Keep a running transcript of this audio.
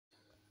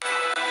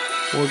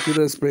What could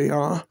this be,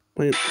 huh?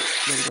 Wait,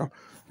 there we go.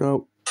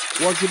 No.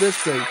 What could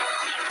this be?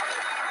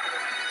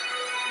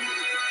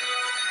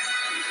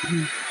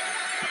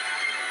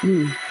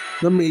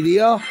 The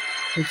media?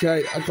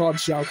 Okay, I can't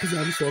shout because I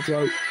have a sore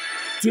throat.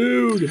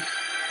 Dude!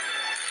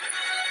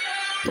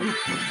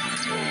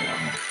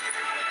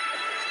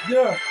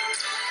 Yeah.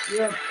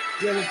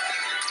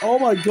 Oh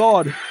my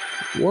god.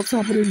 What's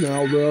happening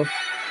now, bro?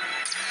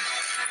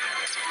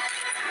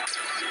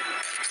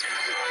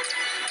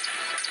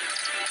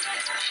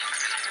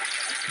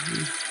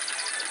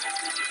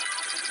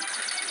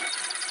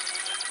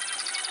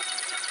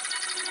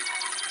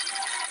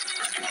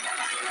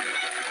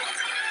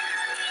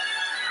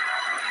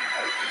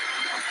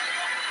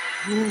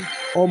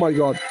 Oh my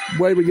god.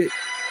 Wait, we get...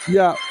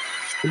 Yeah.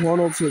 One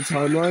onto the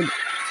timeline.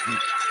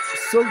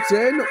 Sucked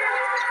in.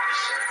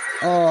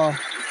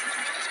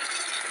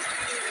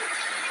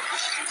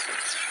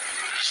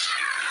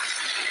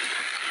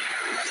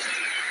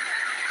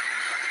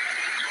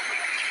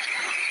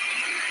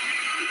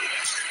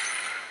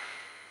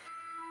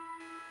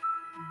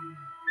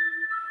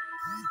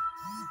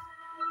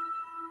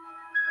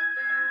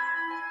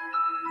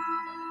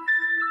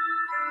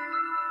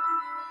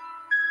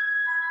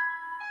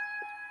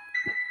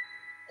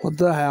 What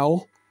the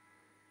hell?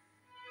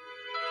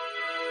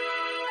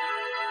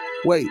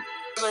 Wait.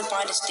 When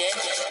Midas did,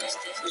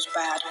 it was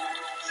bad.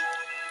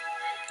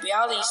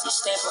 Reality is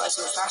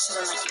destabilizing faster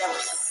than I could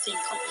ever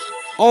think of.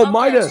 Oh,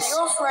 Midas!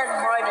 Your friend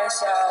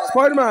Midas,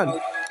 Spider-Man!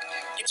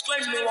 Explain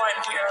to me why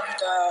I'm here and,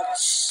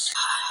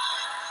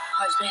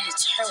 I've made a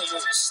terrible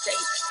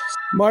mistake.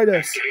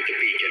 Midas. Activate the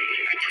beacon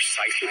at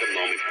precisely the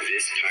moment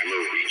this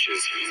timer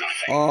reaches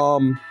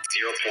nothing.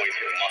 0 point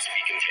must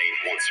be contained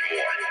once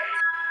more.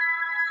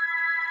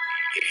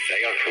 If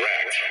they are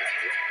correct,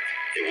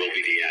 it will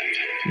be the end.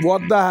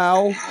 What the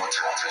hell? You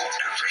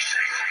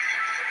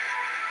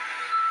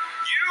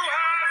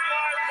have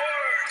my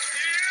word.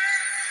 Here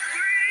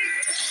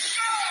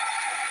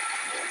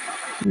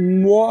we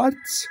go!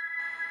 What?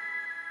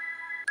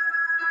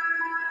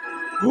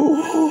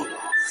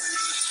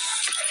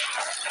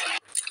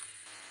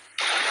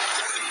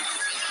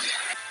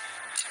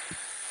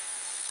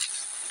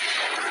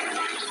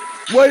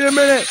 Wait a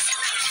minute!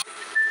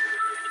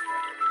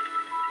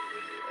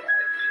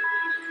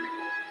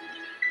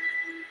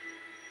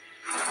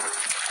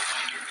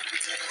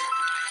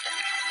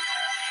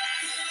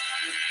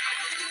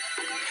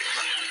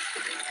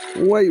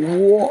 Wait,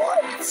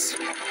 what?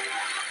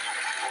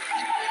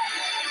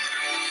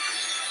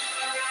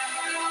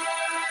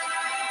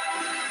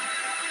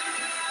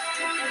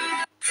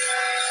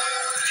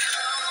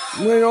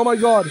 Wait, oh my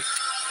god.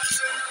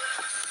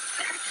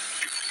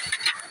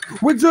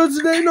 Return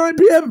today, 9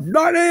 p.m.,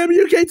 9 a.m.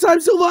 UK time,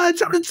 Silverhand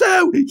Chapter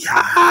 2!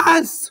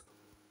 Yes!